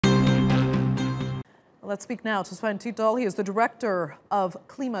Let's speak now to Svein Tveitdal. He is the director of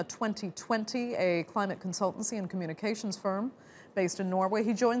Klima 2020, a climate consultancy and communications firm based in Norway.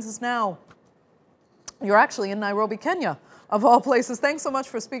 He joins us now. You're actually in Nairobi, Kenya, of all places. Thanks so much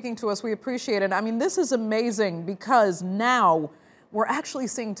for speaking to us. We appreciate it. I mean, this is amazing because now we're actually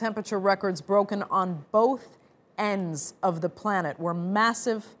seeing temperature records broken on both ends of the planet where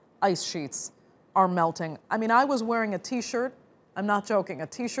massive ice sheets are melting. I mean, I was wearing a T-shirt, I'm not joking, a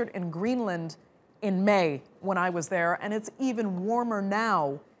T-shirt in Greenland in May when I was there, and it's even warmer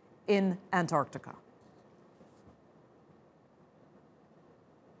now in Antarctica.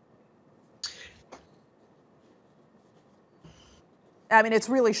 I mean, it's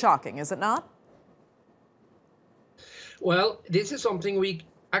really shocking, is it not? Well, this is something we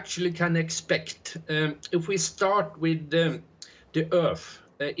actually can expect. If we start with the Earth,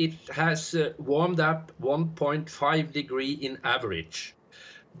 it has warmed up 1.5 degrees in average.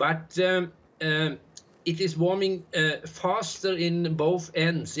 But it is warming faster in both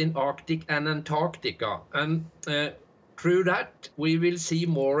ends, in Arctic and Antarctica. And through that, we will see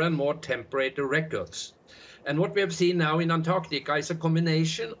more and more temperature records. And what we have seen now in Antarctica is a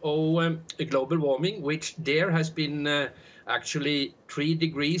combination of global warming, which there has been actually 3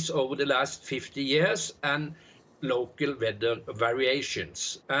 degrees over the last 50 years, and local weather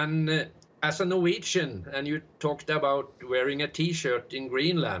variations. And as a Norwegian, and you talked about wearing a T-shirt in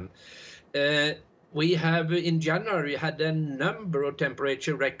Greenland, we have in January had a number of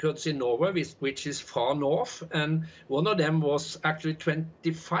temperature records in Norway, which is far north, and one of them was actually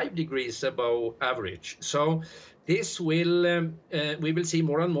 25 degrees above average. So this will, we will see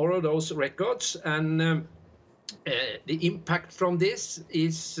more and more of those records, and the impact from this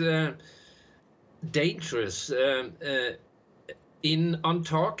is dangerous. In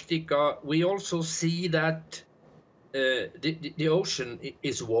Antarctica, we also see that the ocean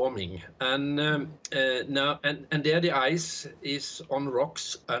is warming, and now and there the ice is on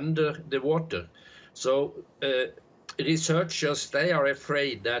rocks under the water. So researchers, they are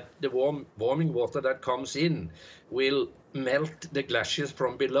afraid that the warming water that comes in will melt the glaciers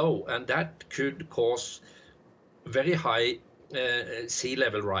from below, and that could cause very high sea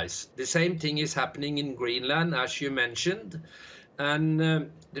level rise. The same thing is happening in Greenland, as you mentioned. And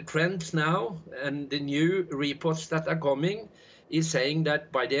the trends now and the new reports that are coming is saying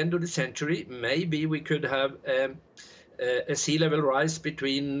that by the end of the century, maybe we could have a sea level rise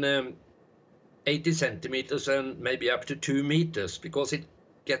between 80 centimeters and maybe up to 2 meters, because it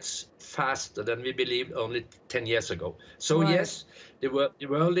gets faster than we believed only 10 years ago. So right. Yes, the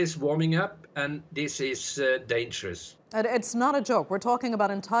world is warming up, and this is dangerous. And it's not a joke. We're talking about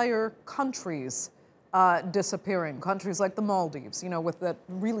entire countries disappearing. Countries like the Maldives, you know, that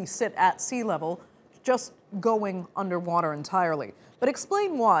really sit at sea level, just going underwater entirely. But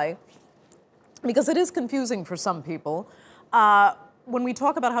explain why, because it is confusing for some people. When we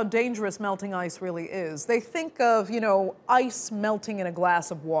talk about how dangerous melting ice really is, they think of, you know, ice melting in a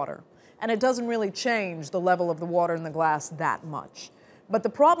glass of water, and it doesn't really change the level of the water in the glass that much. But the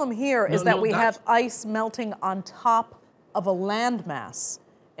problem here is that we have ice melting on top of a landmass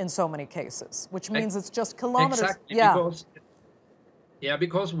in so many cases, which means it's just kilometers. Exactly,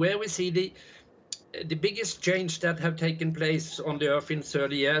 because where we see the biggest change that have taken place on the Earth in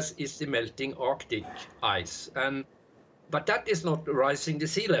 30 years is the melting Arctic ice. But that is not rising the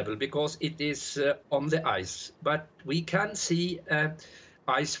sea level because it is on the ice. But we can see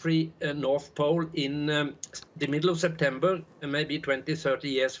ice-free North Pole in the middle of September, maybe 20, 30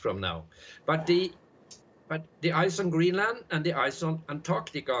 years from now. But the ice on Greenland and the ice on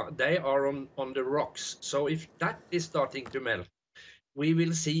Antarctica, they are on the rocks. So if that is starting to melt, we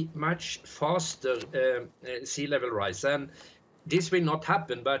will see much faster sea level rise. And this will not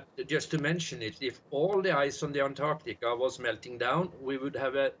happen, but just to mention it, if all the ice on the Antarctica was melting down, we would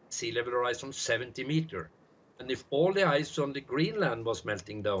have a sea level rise on 70 meters. And if all the ice on the Greenland was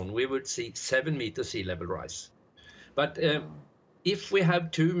melting down, we would see 7 meter sea level rise. But if we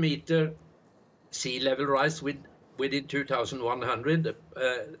have 2 meter sea level rise within 2100,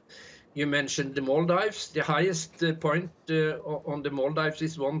 you mentioned the Maldives. The highest point on the Maldives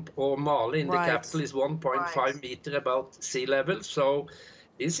is or Mali in the capital is 1.5 meter above sea level. So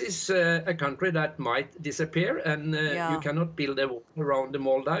this is a country that might disappear, and you cannot build a wall around the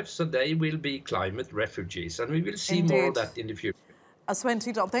Maldives, so they will be climate refugees, and we will see more of that in the future. Svein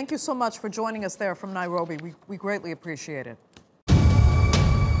Tveitdal, thank you so much for joining us there from Nairobi. We greatly appreciate it.